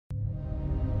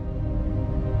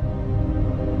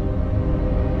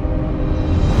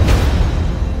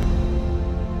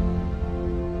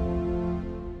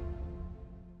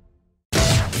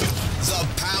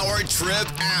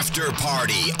After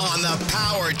Party on the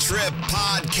Power Trip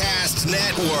Podcast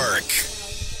Network.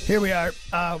 Here we are.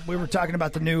 We were talking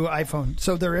about the new iPhone.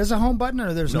 So there is a home button,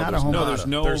 or there's not a home button?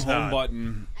 There's no home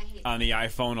button on the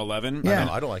iPhone 11. Yeah.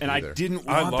 I don't like it and either. I didn't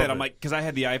want that. I'm like, because I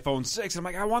had the iPhone 6. I'm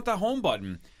like, I want the home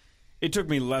button. It took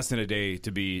me less than a day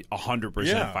to be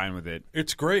 100% fine with it.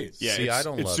 It's great. Yeah, See, I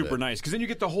don't it's love super it. nice because then you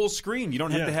get the whole screen. You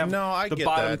don't have to have I the get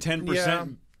bottom that.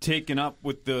 10% taken up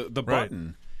with the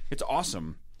button. It's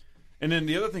awesome. And then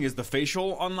the other thing is the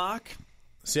facial unlock.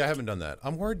 See, I haven't done that.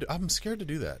 I'm worried. I'm scared to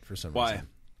do that for some Why? reason.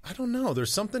 I don't know.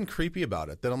 There's something creepy about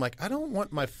it that I'm like, I don't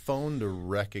want my phone to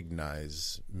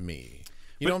recognize me.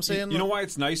 You know what I'm saying? You know why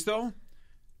it's nice, though?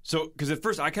 So, because at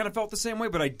first I kind of felt the same way,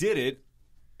 but I did it,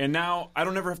 and now I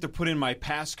don't ever have to put in my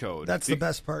passcode. That's the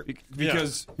best part.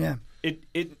 Because Yeah. it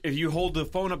if you hold the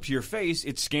phone up to your face,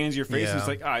 it scans your face, and it's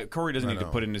like, all right, Corey doesn't need to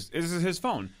put in this is his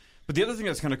phone. But the other thing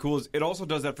that's kind of cool is it also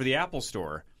does that for the Apple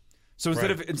Store. So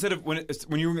instead of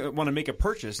when you want to make a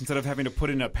purchase, instead of having to put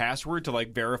in a password to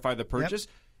like verify the purchase,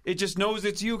 it just knows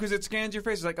it's you because it scans your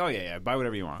face. It's like, oh yeah, buy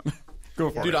whatever you want. Go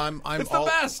for it. Dude, It's the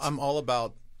best. I'm all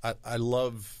about. I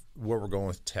love where we're going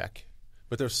with tech,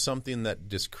 but there's something that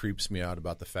just creeps me out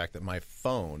about the fact that my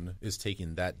phone is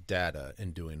taking that data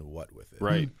and doing what with it.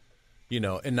 Right. You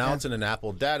know, and now it's in an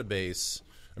Apple database.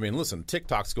 I mean, listen,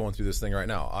 TikTok's going through this thing right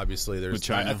now. Obviously, there's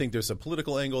I think there's a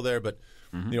political angle there, but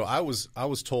you know, I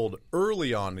was told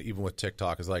early on, even with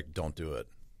TikTok, is like, don't do it,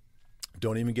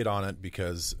 don't even get on it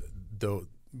because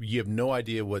you have no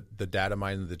idea what the data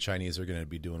mining the Chinese are going to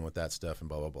be doing with that stuff and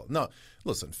blah blah blah. No,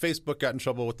 listen, Facebook got in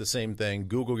trouble with the same thing.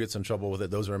 Google gets in trouble with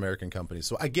it. Those are American companies,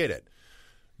 so I get it.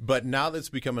 But now that's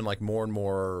becoming like more and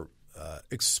more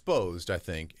exposed, I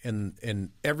think, and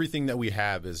everything that we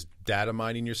have is data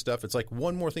mining your stuff. It's like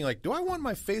one more thing. Like, do I want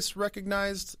my face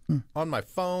recognized on my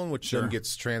phone, which then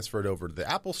gets transferred over to the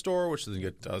Apple Store, which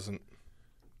then doesn't.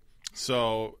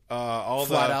 So all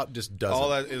flat that out just doesn't. All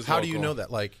that is how local. do you know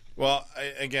that? Like, well,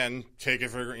 again, take it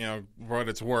for what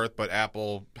it's worth. But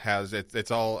Apple has it. It's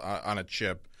all on a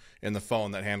chip in the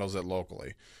phone that handles it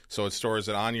locally. So it stores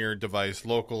it on your device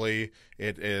locally.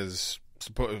 It is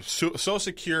so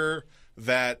secure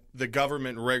that the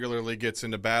government regularly gets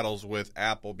into battles with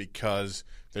Apple because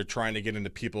they're trying to get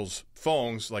into people's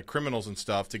phones, like criminals and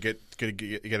stuff, to get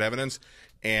evidence.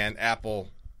 And Apple,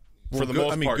 for the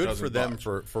most part, good for them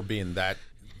budge. for being that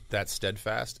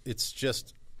steadfast. It's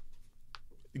just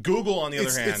Google, on the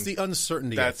other hand, it's the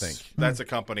uncertainty. I think that's a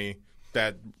company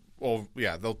that. Well,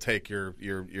 yeah, they'll take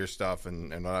your stuff and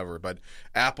whatever, but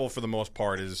Apple, for the most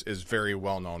part, is very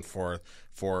well known for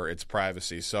its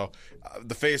privacy. So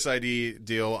the Face ID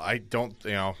deal, I don't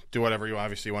do whatever you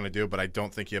obviously want to do, but I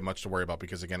don't think you have much to worry about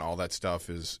because again, all that stuff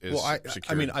is secure.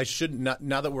 I mean, I should not,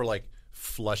 now that we're like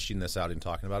flushing this out and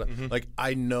talking about it. Like,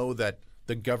 I know that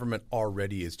the government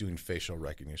already is doing facial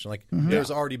recognition. Like,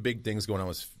 there's already big things going on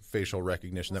with facial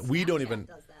recognition that we don't even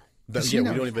we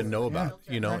don't even know about.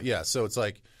 So it's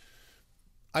like,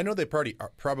 I know they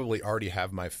probably already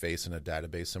have my face in a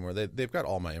database somewhere. They've got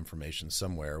all my information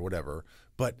somewhere or whatever.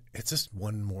 But it's just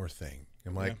one more thing.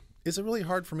 I'm like, is it really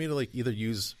hard for me to like either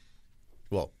use?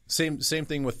 Well, same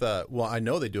thing with. I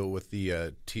know they do it with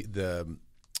the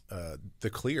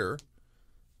Clear.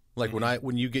 Like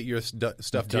when you get your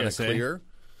stuff done at Clear,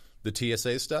 the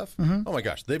TSA stuff. Oh my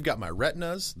gosh, they've got my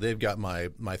retinas. They've got my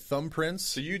thumbprints.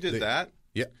 So you did that.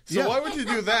 Yeah. So why would you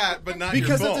do that, but not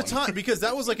because your phone? at the time, because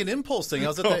that was like an impulse thing. I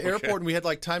was at the airport and we had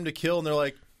like time to kill, and they're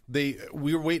like,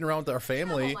 we were waiting around with our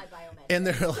family, and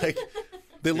they're like,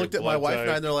 they looked at my wife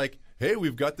and I, and they're like, hey,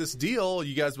 we've got this deal.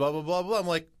 You guys, blah blah blah blah. I'm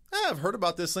like, I've heard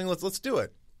about this thing. Let's do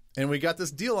it. And we got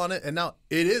this deal on it, and now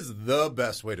it is the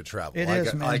best way to travel. It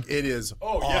is, man. Like, it is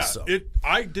awesome. Yeah.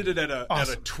 I did it at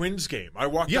a Twins game. I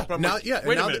walked up and I'm like,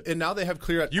 wait a minute. And now they have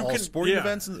Clear at all sporting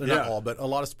events, not all, but a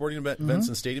lot of sporting events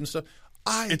and stadium stuff.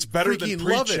 It's better than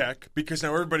pre-check because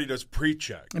now everybody does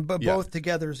pre-check. But both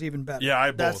together is even better. Yeah,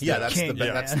 I both. That's the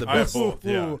best. I both.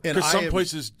 Yeah, because some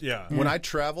places. Yeah, when I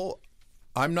travel,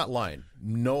 I'm not lying.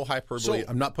 No hyperbole.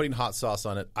 I'm not putting hot sauce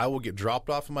on it. I will get dropped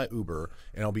off in my Uber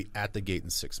and I'll be at the gate in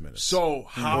 6 minutes. So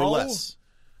how? Or less.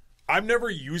 I've never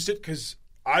used it because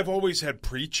I've always had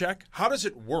pre-check. How does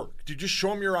it work? Do you just show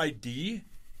them your ID?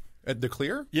 At the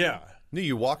Clear? Yeah. No,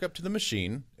 you walk up to the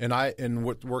machine, and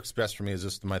what works best for me is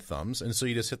just my thumbs. And so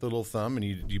you just hit the little thumb, and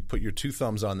you put your two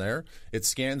thumbs on there. It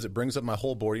scans. It brings up my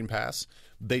whole boarding pass.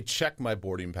 They check my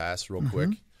boarding pass real quick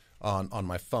on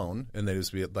my phone, and they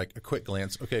just be like a quick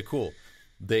glance. Okay, cool.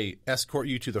 They escort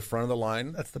you to the front of the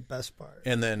line. That's the best part.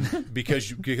 And then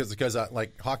because I,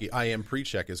 like hockey, I am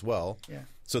pre-check as well. Yeah.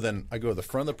 So then I go to the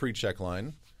front of the pre-check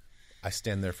line. I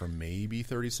stand there for maybe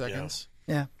 30 seconds.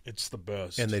 Yeah. It's the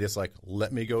best. And they just like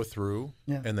let me go through.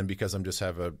 Yeah. And then because I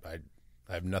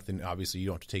have nothing, obviously you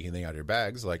don't have to take anything out of your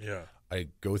bags. Like I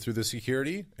go through the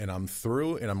security and I'm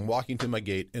through and I'm walking to my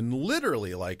gate in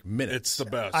literally like minutes. It's the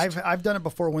best. I've done it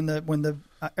before when the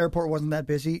airport wasn't that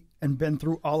busy and been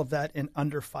through all of that in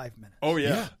under 5 minutes. Oh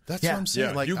yeah, that's what I'm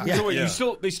saying. Yeah.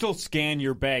 Like they still scan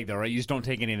your bag though, right? You just don't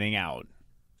take anything out.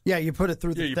 Yeah, you put it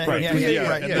through the thing.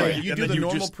 Right. You do the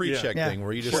normal pre-check thing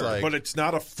where you just like. But it's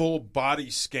not a full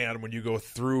body scan when you go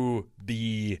through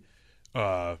the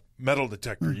metal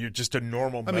detector. You're just a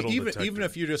normal metal detector. Even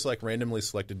if you just like randomly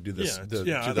selected to do this, the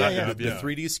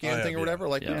 3D scan thing or whatever,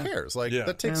 like who cares? Like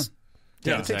that takes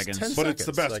 10 seconds. But it's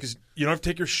the best because you don't have to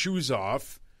take your shoes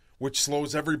off, which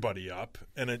slows everybody up,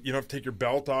 and you don't have to take your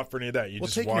belt off or any of that. You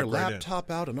just taking walk your right laptop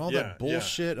out and all that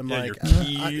bullshit. I'm like, your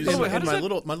keys. And my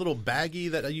little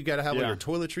baggie that you got to have all your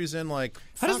toiletries in. Like,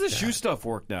 how does the shoe stuff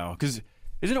work now? Because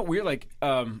isn't it weird? Like,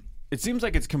 it seems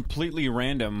like it's completely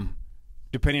random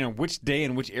depending on which day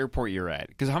and which airport you're at.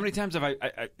 Because how many times have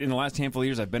I in the last handful of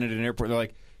years, I've been at an airport, they're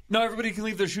like, no, everybody can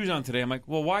leave their shoes on today. I'm like,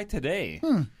 well, why today?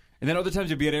 And then other times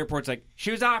you'll be at airports like,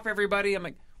 shoes off, everybody. I'm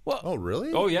like, well, oh,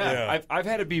 really? Oh, yeah. I've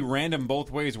had it be random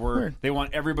both ways where they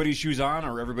want everybody's shoes on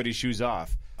or everybody's shoes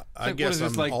off. I guess what is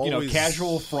this, I'm like, always...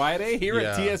 casual Friday here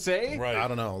at TSA? Right. I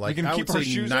don't know. Like, we can I keep would our say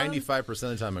shoes 95% of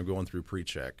the time I'm going through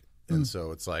pre-check. And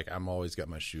so it's like I'm always got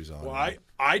my shoes on. Well,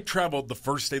 I traveled the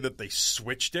first day that they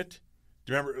switched it.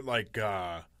 Do you remember, like, you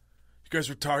guys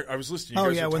were talking, I was listening,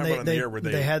 you guys were talking about on the air where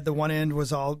they had the one end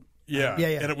was all... and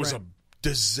it was a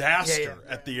disaster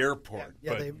at the airport.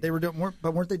 They were doing,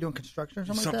 but weren't they doing construction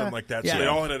or something like that? Yeah. So they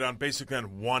all had it on basically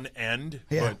on one end.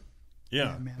 Yeah.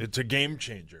 But it's a game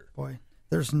changer. Boy,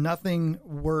 there's nothing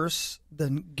worse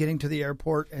than getting to the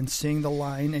airport and seeing the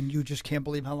line and you just can't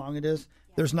believe how long it is.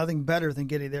 There's nothing better than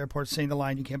getting to the airport, seeing the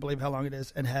line, you can't believe how long it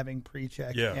is, and having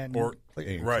pre-check.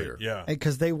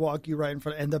 Because they walk you right in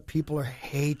front, and the people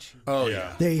hate you. Oh,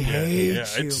 yeah. They hate you.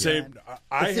 It's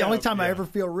the only time I ever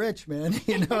feel rich, man.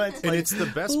 You know, it's and it's the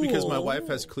best because my wife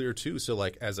has Clear, too. So,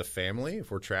 like, as a family, if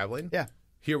we're traveling,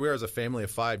 here we are as a family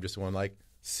of 5, just one, like,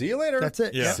 see you later. That's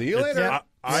it. Yeah. See you later.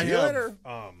 See you later.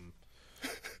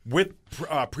 With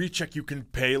pre-check, you can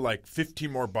pay like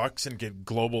 $15 more and get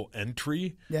global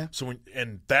entry. Yeah. So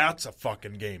and that's a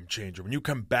fucking game changer. When you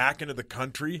come back into the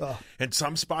country, in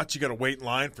some spots you got to wait in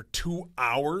line for 2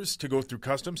 hours to go through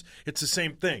customs. It's the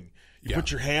same thing. You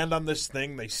put your hand on this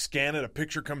thing, they scan it, a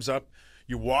picture comes up.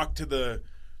 You walk to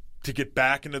get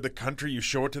back into the country. You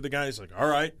show it to the guy. He's like, "All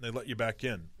right," and they let you back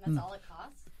in. That's all it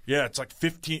costs. Yeah, it's like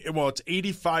 15. Well, it's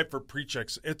 85 for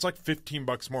pre-checks. It's like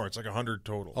 $15 more. It's like 100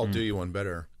 total. I'll do you one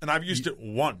better. And I've used it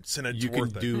once, and it's worth it.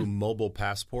 You can do mobile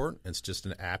passport. It's just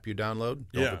an app you download.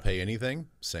 Don't have to pay anything.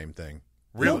 Same thing.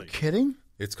 Really? No kidding?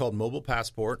 It's called mobile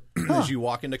passport. As you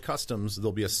walk into customs,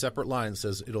 there'll be a separate line that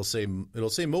says it'll say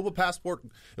mobile passport.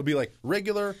 It'll be like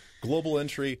regular global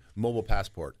entry mobile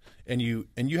passport, and you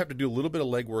have to do a little bit of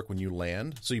legwork when you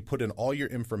land. So you put in all your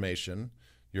information.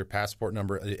 Your passport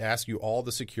number. It asks you all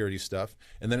the security stuff,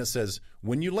 and then it says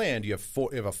when you land, you have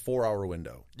a 4-hour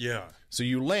window. Yeah. So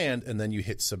you land, and then you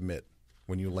hit submit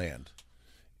when you land,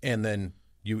 and then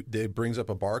it brings up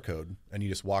a barcode, and you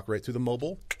just walk right through the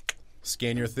mobile,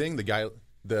 scan your thing.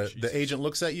 The agent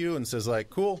looks at you and says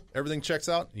like, "Cool, everything checks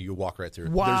out." And you walk right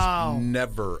through. Wow. There's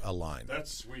never a line.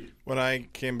 That's sweet. When I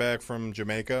came back from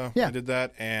Jamaica, I did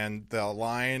that, and the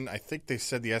line, I think they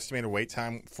said the estimated wait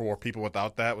time for people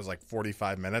without that was like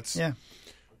 45 minutes. Yeah.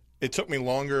 It took me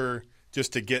longer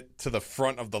just to get to the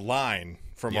front of the line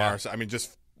from our side. I mean,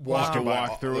 just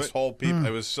walk through this whole people.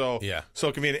 It was so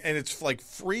convenient, and it's like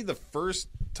free the first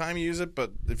time you use it,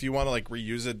 but if you want to like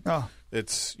reuse it,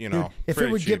 it's if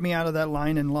it would cheap. get me out of that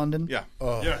line in London,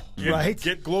 right?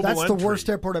 Get global That's entry. the worst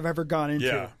airport I've ever gone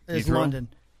into. Is London.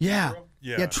 Yeah,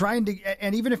 trying to,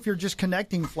 and even if you're just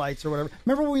connecting flights or whatever.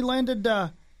 Remember when we landed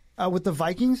with the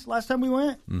Vikings last time we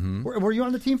went? Mm-hmm. Were you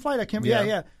on the team flight? I can't.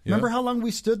 Yeah. Remember how long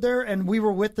we stood there and we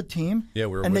were with the team? Yeah,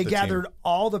 we were. And with they the gathered team.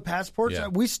 all the passports. Yeah.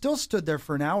 We still stood there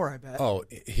for an hour. I bet. Oh,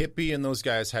 Hippie and those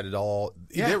guys had it all.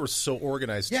 Yeah. They were so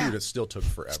organized too that it still took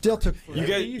forever.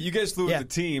 You guys flew with the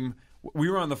team.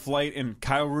 We were on the flight, and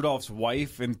Kyle Rudolph's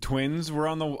wife and twins were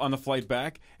on the flight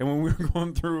back. And when we were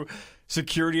going through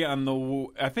security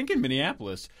I think in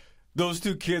Minneapolis, those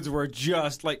two kids were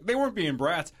just like, they weren't being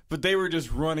brats, but they were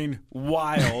just running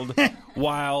wild.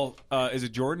 While is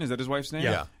it Jordan? Is that his wife's name?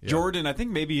 Yeah. Jordan. I think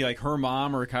maybe like her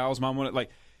mom or Kyle's mom wanted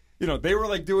they were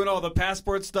like doing all the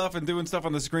passport stuff and doing stuff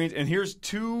on the screens. And here's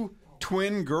two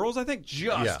twin girls, I think,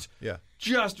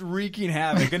 just wreaking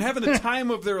havoc and having the time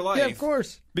of their life. Yeah, of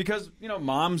course. Because,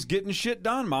 mom's getting shit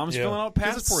done. Mom's filling out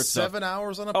passport stuff. 7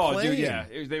 hours on a plane. Oh, dude, yeah.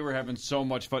 They were having so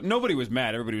much fun. Nobody was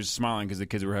mad. Everybody was smiling because the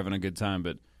kids were having a good time.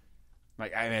 But,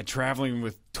 traveling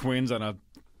with twins on a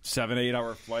 7-8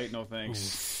 hour flight, no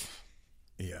thanks.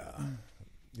 Yeah.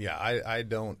 Yeah, I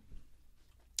don't.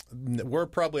 We're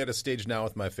probably at a stage now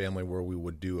with my family where we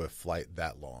would do a flight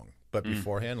that long. But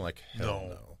beforehand,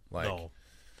 hell no.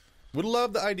 Would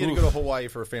love the idea to go to Hawaii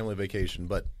for a family vacation,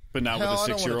 but not with a 6-year-old. I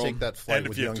don't want to take that flight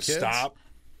with young kids. And if you have to stop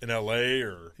in L.A.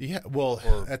 or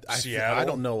Seattle? I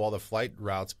don't know all the flight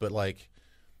routes, but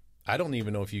I don't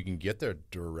even know if you can get there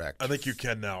direct. I think you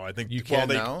can now. I think you can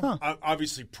now.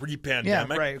 Obviously,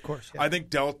 pre-pandemic. Yeah, right. Of course. Yeah. I think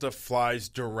Delta flies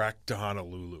direct to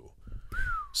Honolulu.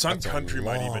 Sun Country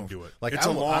might even do it. It's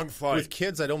a long flight. With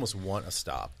kids, I'd almost want a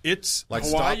stop. It's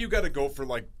Hawaii. You got to go for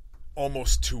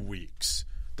almost 2 weeks.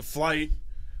 The flight,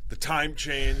 the time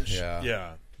change.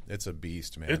 Yeah. It's a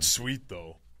beast, man. It's sweet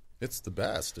though. It's the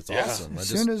best. It's awesome. As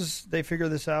soon as they figure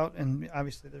this out, and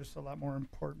obviously there's a lot more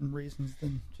important reasons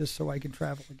than just so I can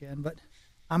travel again. But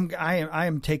I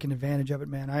am taking advantage of it,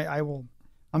 man.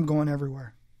 I'm going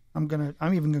everywhere. I'm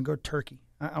even gonna go to Turkey.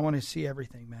 I want to see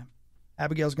everything, man.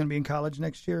 Abigail's gonna be in college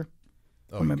next year.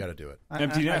 Oh, you got to do it.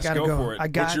 Empty nest. Go for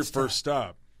it. What's your first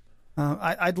stop?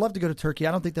 I'd love to go to Turkey.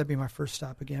 I don't think that'd be my first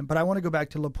stop again, but I want to go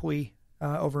back to Le Puy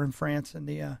over in France in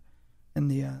the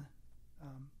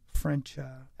French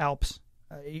Alps.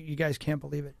 You guys can't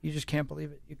believe it. You just can't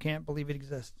believe it. You can't believe it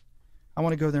exists. I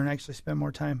want to go there and actually spend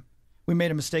more time. We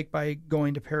made a mistake by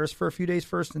going to Paris for a few days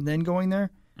first and then going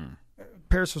there.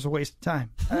 Paris was a waste of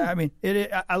time. I mean,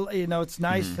 it's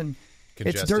nice and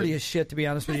congested. It's dirty as shit, to be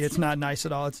honest with you. It's not nice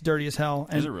at all. It's dirty as hell.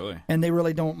 And, is it really? And they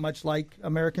really don't much like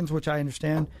Americans, which I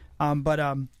understand. I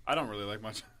don't really like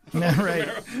much. Right.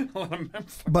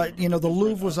 But the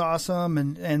Louvre was awesome,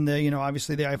 and the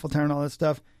obviously the Eiffel Tower and all that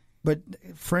stuff. But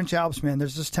French Alps, man,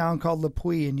 there's this town called Le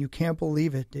Puy, and you can't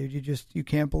believe it, dude. You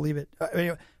can't believe it.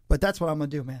 Anyway, but that's what I'm gonna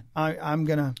do, man. I'm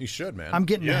gonna. You should, man. I'm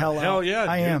getting the hell out. Hell yeah,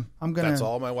 I am. I'm gonna. That's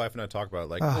all my wife and I talk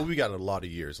about. We got a lot of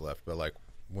years left, but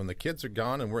when the kids are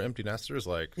gone and we're empty nesters,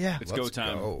 it's go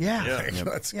time. Go. Yeah,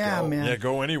 let's go, man. Yeah,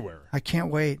 go anywhere. I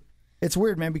can't wait. It's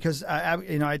weird, man, because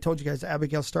I told you guys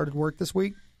Abigail started work this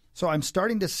week, so I'm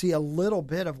starting to see a little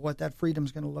bit of what that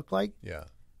freedom's going to look like. Yeah.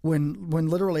 When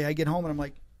literally I get home and I'm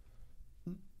like,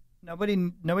 nobody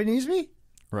needs me.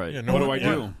 Right. Yeah, what do I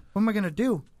do? What am I going to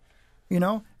do?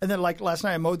 And then last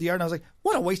night I mowed the yard and I was like,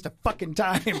 what a waste of fucking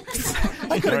time.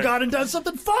 I could have gone and done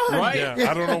something fun. Right. Yeah.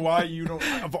 I don't know why you don't,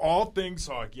 of all things,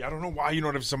 hockey, I don't know why you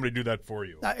don't have somebody do that for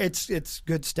you. It's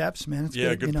good steps, man. It's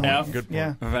good point. Good point.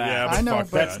 Yeah. I know,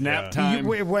 but that's nap time.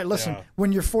 Wait, listen,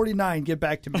 when you're 49, get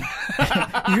back to me.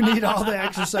 You need all the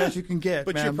exercise you can get.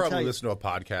 But you probably listen to a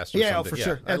podcast or something. Yeah, for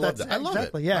sure. I love that. I love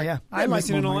it. Yeah. I like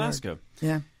in Alaska.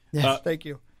 Yeah. Thank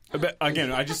you. But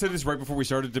again, I just said this right before we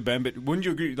started to Ben, but wouldn't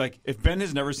you agree? If Ben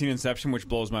has never seen Inception, which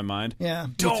blows my mind, me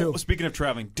too. Speaking of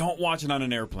traveling, don't watch it on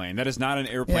an airplane. That is not an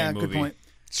airplane movie. Good point.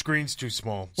 Screen's too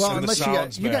small. Well, and unless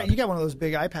you got one of those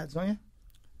big iPads, don't you?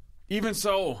 Even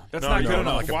so, that's not good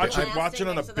enough. Watch it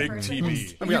on a big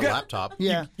TV. We got a laptop.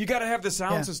 Yeah, you got to have the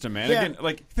sound system, man. Yeah.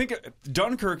 Again, think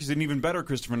Dunkirk is an even better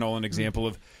Christopher Nolan example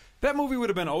of. That movie would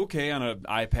have been okay on an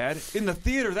iPad. In the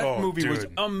theater, that movie was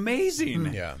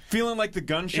amazing. Yeah. Feeling like the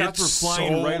gunshots were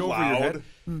flying right over your head.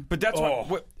 But that's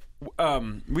what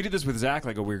we did this with Zach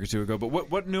a week or two ago. But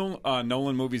what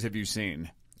Nolan movies have you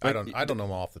seen? I don't know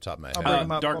them off the top of my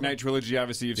head. Dark Knight trilogy,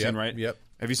 obviously you've seen, right? Yep.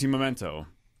 Have you seen Memento?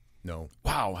 No.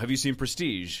 Wow. Have you seen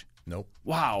Prestige? Nope.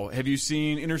 Wow. Have you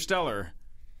seen Interstellar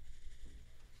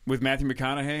with Matthew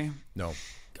McConaughey? No.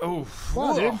 Oh,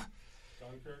 wow, dude.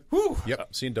 Whew.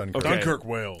 Yep, seen Dunkirk. Okay. Dunkirk,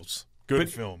 Wales. Good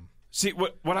film. See,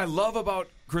 what I love about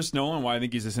Chris Nolan, why I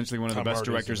think he's essentially one of the best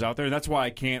directors out there, and that's why I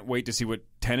can't wait to see what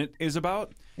Tenet is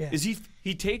about, is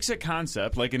he takes a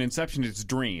concept, like in Inception, it's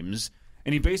dreams,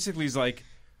 and he basically is like,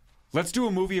 let's do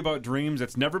a movie about dreams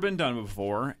that's never been done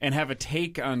before and have a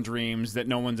take on dreams that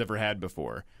no one's ever had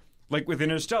before. Like with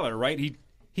Interstellar, right?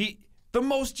 He the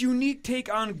most unique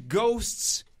take on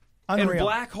ghosts and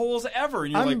black holes ever.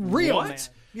 And you're Unreal, like, what? Man.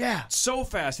 Yeah. So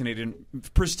fascinating.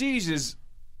 Prestige is,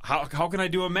 how can I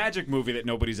do a magic movie that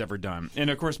nobody's ever done? And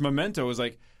of course, Memento is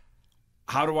like,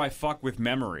 how do I fuck with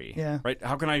memory? Yeah. Right?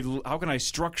 How can I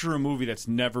structure a movie that's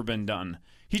never been done?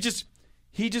 He just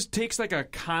takes like a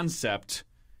concept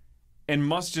and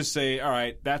must just say, all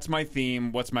right, that's my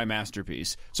theme. What's my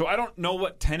masterpiece? So I don't know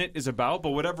what Tenet is about,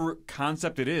 but whatever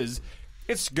concept it is,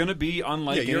 it's going to be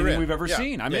unlike anything we've ever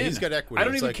seen. I'm in. He's got equity. I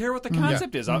don't even care what the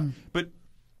concept is. But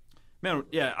Man,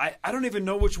 yeah, I don't even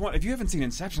know which one. If you haven't seen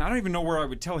Inception, I don't even know where I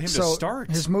would tell him to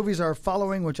start. His movies are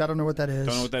Following, which I don't know what that is.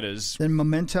 Don't know what that is. Then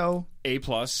Memento. A+.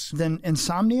 Then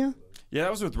Insomnia. Yeah,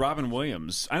 that was with Robin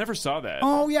Williams. I never saw that.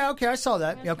 Oh, yeah, okay, I saw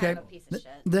that. Okay. Kind of a piece of shit.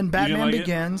 Then Batman like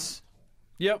Begins.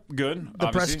 Yep, good. The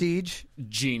obviously. Prestige.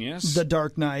 Genius. The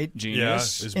Dark Knight.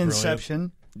 Genius. is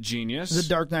Inception. Genius. The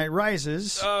Dark Knight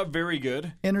Rises. Very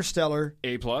good. Interstellar.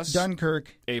 A+.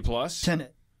 Dunkirk. A+.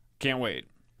 Tenet. Can't wait.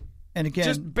 And again,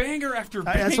 Just banger after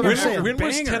banger. That's what I'm saying. When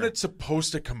was banger. Tenet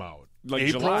supposed to come out? Like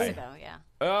April? July. Ago, yeah.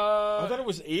 I thought it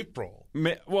was April.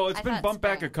 Well, it's I been thought bumped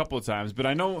back spring. a couple of times, but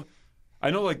I know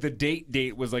like the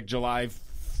date was like July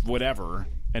whatever,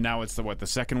 and now it's the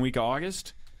second week of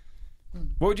August.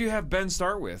 What would you have Ben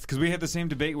start with? Because we had the same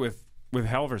debate with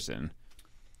Halverson.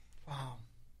 wow.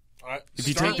 If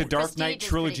you take the Dark Prestige Knight is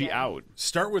trilogy pretty good. out,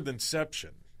 Start with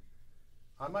Inception.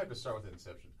 I might have to start with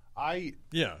Inception.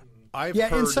 Yeah. I've Yeah,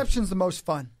 heard, Inception's the most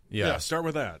fun. Yeah, start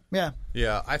with that. Yeah.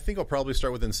 Yeah, I think I'll probably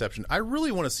start with Inception. I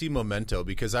really want to see Memento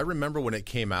because I remember when it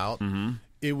came out,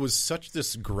 it was such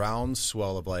this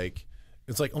groundswell of like,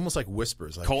 it's like almost like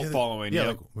whispers, like Cult following,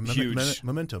 yeah, like huge.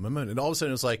 Memento, and all of a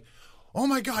sudden it's like, oh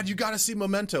my God, you got to see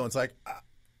Memento. And it's like,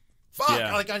 fuck,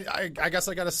 Yeah. like I guess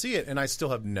I got to see it, and I still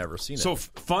have never seen it. so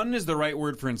fun is the right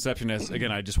word for Inception. As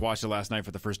again, I just watched it last night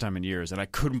for the first time in years, and I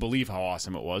couldn't believe how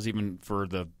awesome it was, even for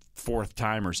the fourth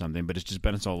time or something. But it's just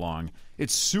been so long.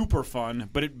 It's super fun,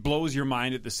 but it blows your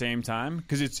mind at the same time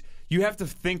because you have to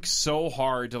think so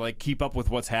hard to like keep up with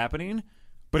what's happening.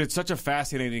 But it's such a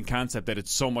fascinating concept that it's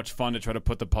so much fun to try to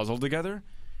put the puzzle together.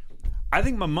 I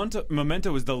think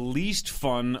Memento is the least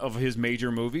fun of his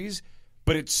major movies,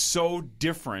 but it's so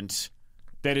different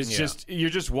that it's just you're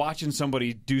just watching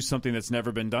somebody do something that's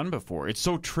never been done before. It's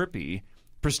so trippy.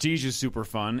 Prestige is super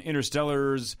fun.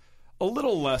 Interstellar's a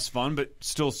little less fun, but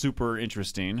still super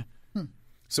interesting.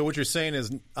 So what you're saying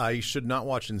is I should not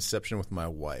watch Inception with my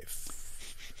wife.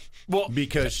 Well,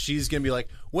 Because she's going to be like,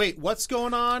 wait, what's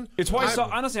going on? it's why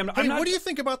honestly, I'm Hey, not. what do you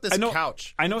think about this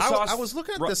couch? I know. I was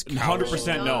looking at this couch.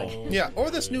 100% no. Yeah, or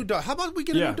this new dog. How about we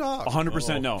get a Yeah, new dog?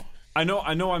 100% no. I know.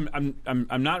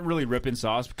 I'm not really ripping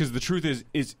Sauce because the truth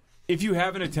is if you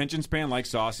have an attention span like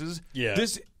Sauce's,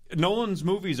 Nolan's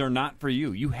movies are not for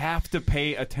you. You have to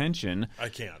pay attention. I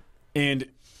can't. And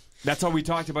that's how we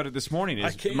talked about it this morning.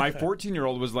 Is my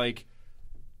 14-year-old was like,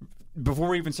 before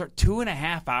we even start,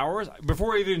 2.5 hours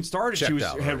before we even started, Checked she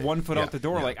out had already. 1 foot Yeah, out the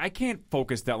door. yeah. Like, I can't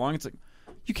focus that long. It's like,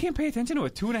 you can't pay attention to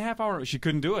it. 2.5 hours. She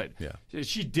couldn't do it. Yeah.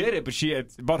 She did it, but she had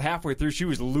about halfway through, she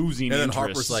was losing And then interest.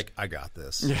 Harper's like, I got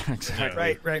this. yeah,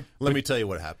 exactly. Right. Let me tell you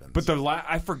what happens. But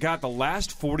I forgot the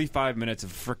last 45 minutes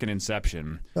of frickin'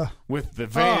 Inception with the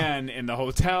van and the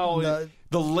hotel,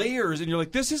 the layers, and you're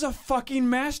like, this is a fucking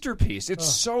masterpiece. It's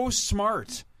so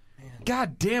smart.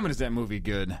 God damn it, is that movie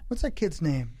good? What's that kid's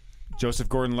name? Joseph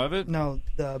Gordon-Levitt? No,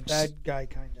 the bad guy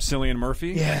kind of. Cillian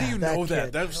Murphy? Yeah. How do you know that?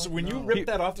 kid. That's when you ripped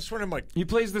that off this morning. I'm like, He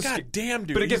plays this. God damn,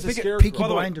 dude. But again, he's a think scarecrow. Peaky by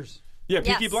the way- Blinders. Yeah,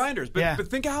 Peaky Yes. Blinders. But, Yeah. but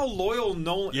think of how loyal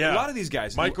Nolan. A lot of these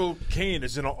guys. Michael Caine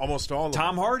is in almost all of them.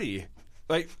 Tom Hardy.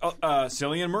 Like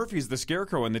Cillian Murphy's the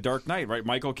Scarecrow in The Dark Knight, right?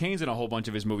 Michael Caine's in a whole bunch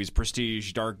of his movies: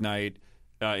 Prestige, Dark Knight,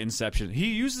 Inception. He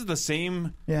uses the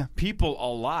same people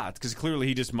a lot because clearly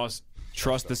he just must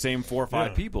trust the same 4 or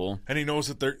 5 people. And he knows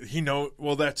that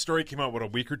well, that story came out, a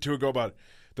week or two ago about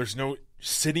there's no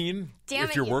sitting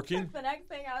if you're working. The next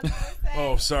thing I was going to say.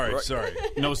 Oh, sorry.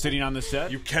 No sitting on the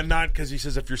set. You cannot, because he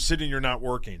says if you're sitting, you're not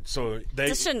working. So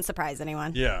This shouldn't surprise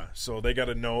anyone. Yeah, so they got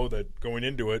to know that going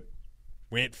into it,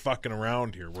 we ain't fucking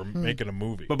around here. We're making a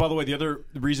movie. But by the way, the other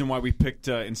reason why we picked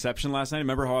Inception last night,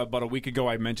 remember how about a week ago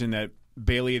I mentioned that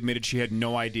Bailey admitted she had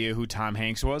no idea who Tom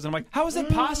Hanks was? And I'm like, how is that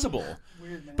possible?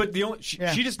 Weird, man. But she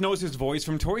just knows his voice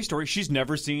from Toy Story. She's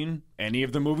never seen any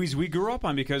of the movies we grew up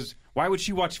on because why would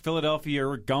she watch Philadelphia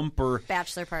or Gump or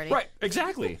Bachelor Party. Right,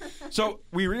 exactly. So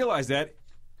we realized that,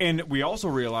 and we also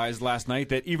realized last night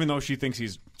that even though she thinks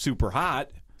he's super hot,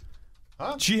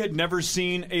 she had never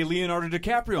seen a Leonardo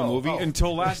DiCaprio movie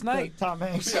until last night. Tom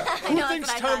Hanks. I know, Who thinks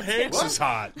that's what I Tom thought, Hanks too. is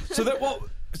hot?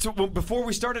 So before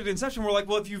we started Inception, we're like,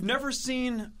 well, if you've never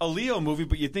seen a Leo movie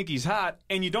but you think he's hot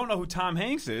and you don't know who Tom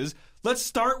Hanks is, let's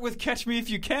start with Catch Me If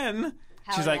You Can.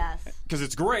 Hell She's like, yes. because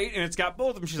it's great and it's got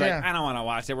both of them. She's like, I don't want to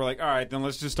watch it. We're like, all right, then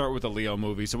let's just start with a Leo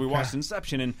movie. So we watched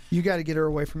Inception, and You got to get her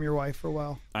away from your wife for a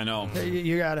while. I know,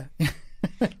 You got to.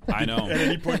 I know. At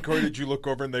any point, Corey, did you look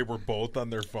over and they were both on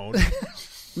their phone?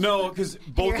 No, because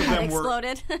both Your of head them were.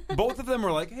 exploded. Both of them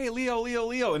were like, hey, Leo, Leo,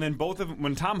 Leo. And then both of them,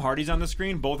 when Tom Hardy's on the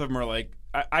screen, both of them are like,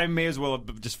 I may as well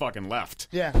have just fucking left.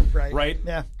 Yeah, right. Right?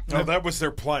 Yeah. No, that was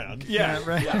their plan. Yeah,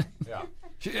 right.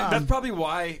 That's probably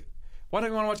why do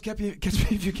you want to watch Catch Me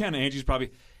If You Can? And Angie's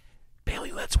probably,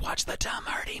 Bailey, let's watch the Tom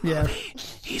Hardy movie.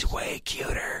 He's way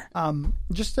cuter.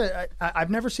 I've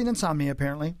never seen Insomnia,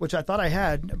 apparently, which I thought I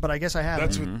had, but I guess I haven't.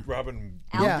 That's with Robin.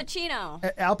 Al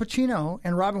Pacino. Al Pacino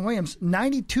and Robin Williams,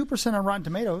 92% on Rotten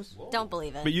Tomatoes. Don't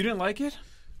believe it. But you didn't like it?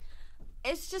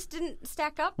 It just didn't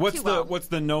stack up What's too the well. What's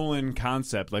the Nolan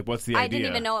concept? Like, what's the idea? I didn't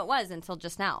even know it was until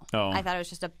just now. Oh. I thought it was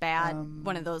just a bad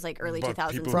one of those like early But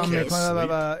 2000s. people From can't the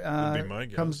sleep, would be my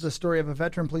guess. comes the story of a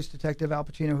veteran police detective, Al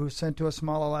Pacino, who was sent to a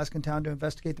small Alaskan town to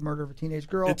investigate the murder of a teenage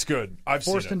girl. It's good. I've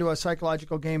seen Forced it. into a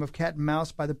psychological game of cat and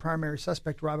mouse by the primary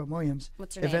suspect, Robin Williams.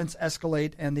 What's her name? Events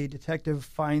escalate, and the detective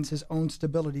finds his own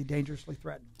stability dangerously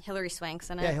threatened. Hillary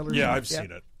Swank's in it. Yeah, Hillary Yeah, Swank, I've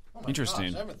seen it. Oh my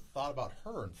Interesting. gosh, I haven't thought about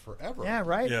her in forever. Yeah,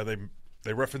 right. Yeah,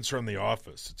 they reference her in The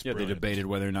Office. It's Yeah, brilliant. they debated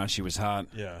whether or not she was hot.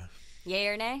 Yeah. Yay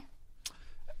or nay?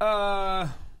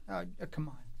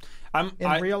 Come on. In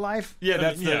real life? Yeah,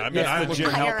 that's I the look Jim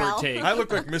like, Halpert take. I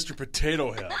look like Mr.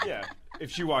 Potato Head. Yeah.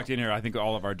 If she walked in here, I think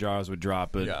all of our jaws would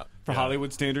drop. But for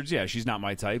Hollywood standards, yeah, she's not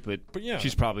my type. But yeah.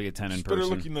 she's probably a 10 in She's better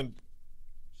person. looking than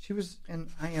She was in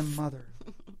I Am Mother.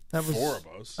 That was four of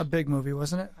us. a big movie,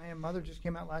 wasn't it? I Am Mother just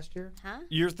came out last year. Huh?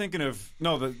 You're thinking of the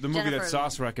movie Jennifer that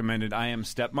Sauce recommended, I Am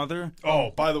Stepmother.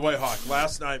 Oh, by the way, Hawk,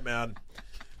 last night, man,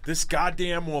 this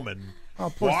goddamn woman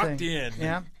walked in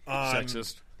on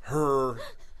Sexist. her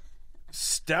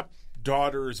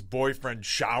stepdaughter's boyfriend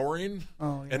showering.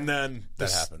 Oh, yeah. And then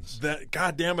That happens.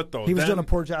 God damn it, though. He was Then doing a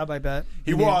poor job, I bet.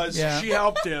 He was. Yeah. She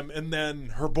helped him, and then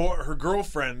her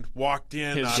girlfriend walked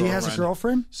in. His on She her- has a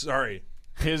girlfriend? Sorry.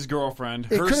 His girlfriend.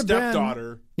 It Her could have been.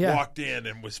 stepdaughter Yeah. walked in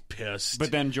and was pissed.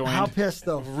 But then joined. How pissed,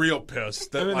 though? real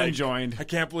pissed. That, And then like, joined. I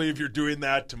can't believe you're doing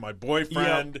that to my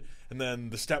boyfriend. And then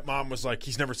the stepmom was like,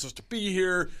 he's never supposed to be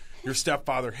here. Your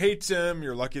stepfather hates him.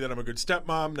 You're lucky that I'm a good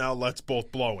stepmom. Now let's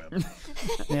both blow him.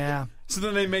 Yeah. So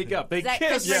then they make up. They Is that kiss.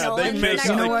 Christopher Yeah, Nolan they in make that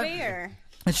up. You know what? movie, or?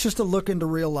 It's just a look into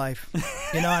real life.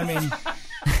 You know, I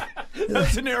mean,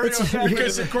 Scenario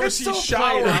Because, of course, he's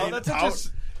showering That's out.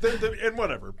 such And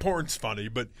whatever, porn's funny,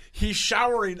 but he's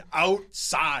showering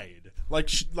outside. Like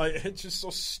it's just so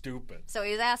stupid. So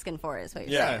he was asking for it, is what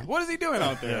you're Yeah. saying. What is he doing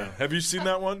out there? Yeah. Have you seen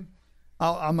that one?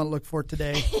 I'm going to look for it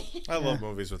today. I love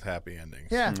movies with happy endings.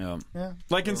 Yeah. Yeah. Yeah.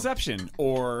 Like Inception,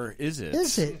 or is it?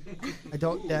 Is it? I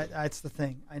don't. That's the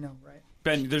thing. I know, right?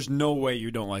 Ben, there's no way you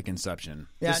don't like Inception.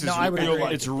 Yeah, This no, is, I would agree.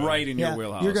 It's right in Yeah. your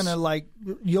wheelhouse. You're going to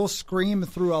you'll scream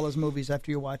through all his movies after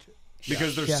you watch it.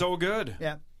 because they're Yeah. so good.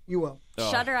 Yeah, you will.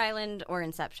 Shutter Island or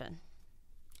Inception?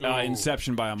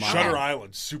 Inception by a mile. Shutter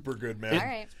Island's super good, man. All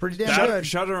right. Pretty damn good.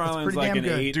 Shutter It's Island's pretty like damn an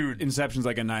good. 8. Dude. Inception's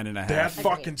like a 9.5. That Agreed.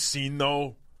 fucking scene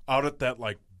though, out at that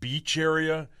like beach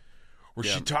area, where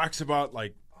Yeah. she talks about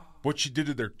like what she did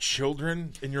to their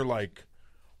children, and you're like,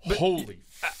 holy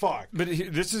fuck. But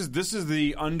this is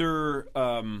the under.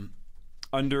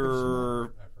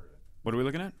 What are we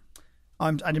looking at?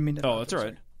 I didn't mean to. Oh, that's all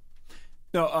right.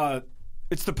 No,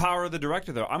 it's the power of the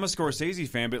director, though. I'm a Scorsese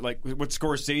fan, but like what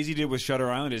Scorsese did with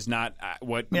Shutter Island is not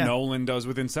what Yeah. Nolan does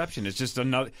with Inception. It's just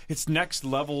another. It's next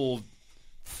level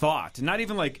thought, not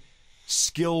even like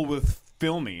skill with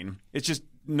filming. It's just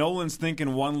Nolan's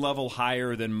thinking one level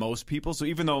higher than most people. So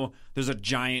even though there's a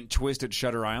giant twist at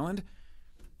Shutter Island,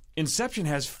 Inception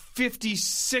has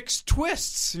 56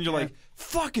 twists, and you're like,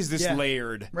 "Fuck, is this Yeah.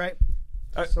 layered?" Right.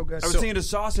 So good. I was saying to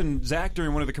Sauce and Zach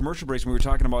during one of the commercial breaks when we were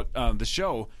talking about the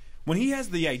show, when he has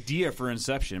the idea for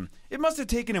Inception, it must have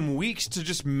taken him weeks to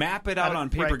just map it out on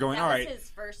paper, right. going, That all was right. his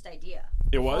first idea.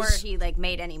 It was? Before he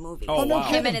made any movies. Oh, wow.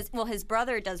 Him and his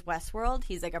brother does Westworld.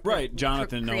 He's like a Right,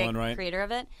 Jonathan Nolan, right? creator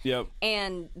of it. Yep.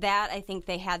 And that I think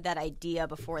they had that idea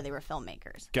before they were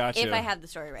filmmakers. Gotcha. If I have the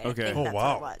story right. Okay. I think Oh, that's wow.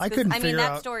 what it was. I 'Cause, couldn't I mean, figure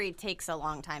that out- story takes a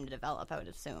long time to develop, I would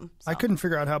assume. I so. couldn't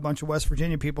figure out how a bunch of West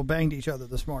Virginia people banged each other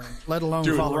this morning, let alone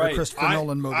Dude, follow right. a Christopher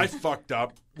Nolan movie. I fucked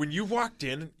up. When you walked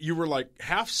in, you were like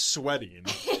half sweating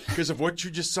because of what you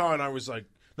just saw, and I was like,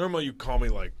 normally you call me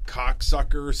like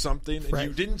cocksucker or something, and Right.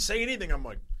 you didn't say anything. I'm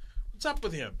like, what's up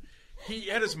with him? He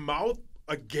had his mouth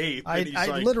agape, and he's I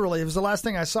like, literally, it was the last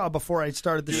thing I saw before I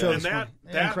started the show. and this that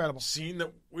morning. Incredible. scene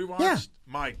that we watched, Yeah.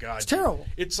 my God, It's terrible.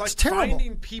 It's like It's terrible.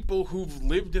 finding people who've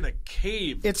lived in a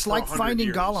cave. It's for like 100 finding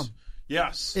years. Yes.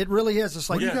 Yes, It really is. It's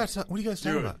like Yeah. What are you guys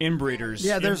talking Dude. about? Inbreeders.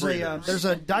 yeah, there's Inbreeders.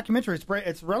 a documentary.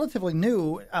 It's relatively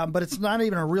new, but it's not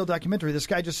even a real documentary. This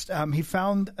guy just he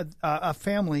found a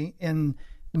family in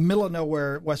the middle of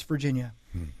nowhere, West Virginia,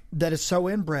 that is so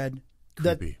inbred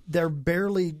that Creepy. they're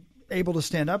barely able to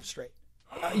stand up straight.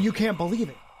 You can't believe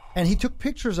it. And he took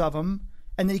pictures of them,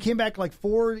 and then he came back like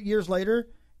 4 years later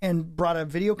and brought a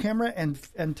video camera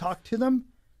and talked to them.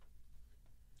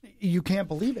 You can't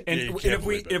believe it. And, Yeah, you and can't if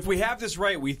we believe it. if we have this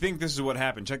right, we think this is what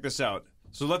happened. Check this out.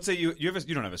 So let's say you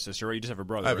don't have a sister, right? You just have a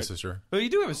brother. I have right? a sister. Oh, you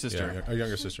do have a sister. Yeah, a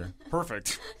younger sister.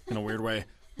 Perfect. In a weird way.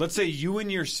 Let's say you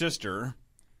and your sister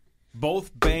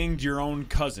both banged your own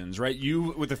cousins, right?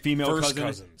 You with a female First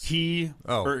cousin, cousins.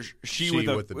 or she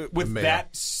with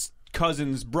that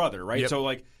cousin's brother, right? Yep. So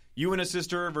like you and a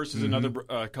sister versus another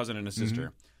cousin and a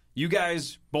sister. You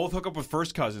guys both hook up with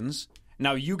first cousins.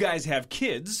 Now you guys have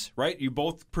kids, right? You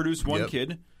both produce one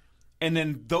kid, and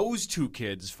then those two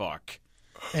kids fuck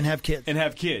and have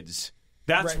kids.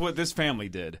 That's what this family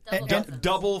did.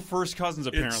 Double first cousins,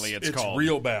 apparently, it's called. It's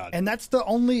real bad. And that's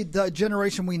the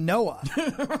generation we know of.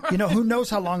 Who knows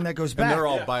how long that goes back. And they're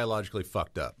all biologically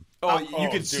fucked up. You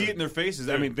can see it in their faces.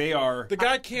 Dude. I mean, they are the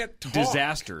guy can't talk.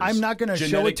 Disasters. I'm not going to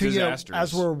show it to disasters. you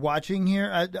as we're watching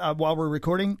here, while we're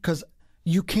recording, because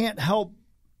you can't help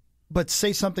but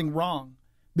say something wrong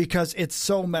because it's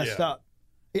so messed up.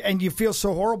 And you feel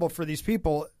so horrible for these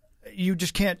people. You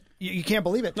just can't. You can't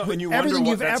believe it. No, and you Everything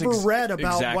wonder you've ever read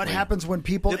about what happens when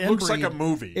people it inbreed looks like a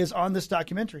movie. is on this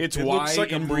documentary. It's why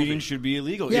inbreeding should be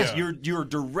illegal. Yeah. You're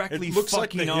directly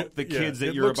fucking up the kids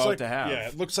that you're about to have. Yeah,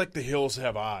 it looks like the hills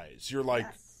have eyes. You're like,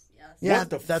 yeah, what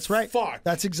the that's right. fuck?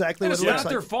 That's exactly what It's it looks not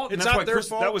like. their fault. It's That's not why their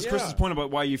fault. That was Yeah. Chris's point about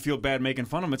why you feel bad making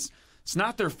fun of them. It's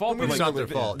not their fault. But It's not their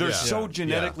fault. They're Yeah. so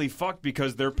genetically fucked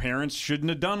because their parents shouldn't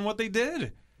have done what they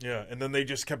did. Yeah, and then they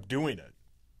just kept doing it.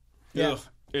 Yeah. Ugh,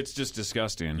 it's just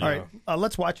disgusting. All right,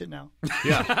 let's watch it now.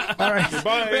 Yeah. All right.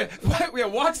 Bye. Yeah,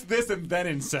 watch this and then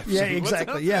Inception. Yeah,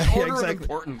 exactly. What's the order of exactly.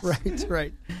 importance?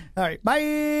 Right. All right.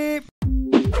 Bye.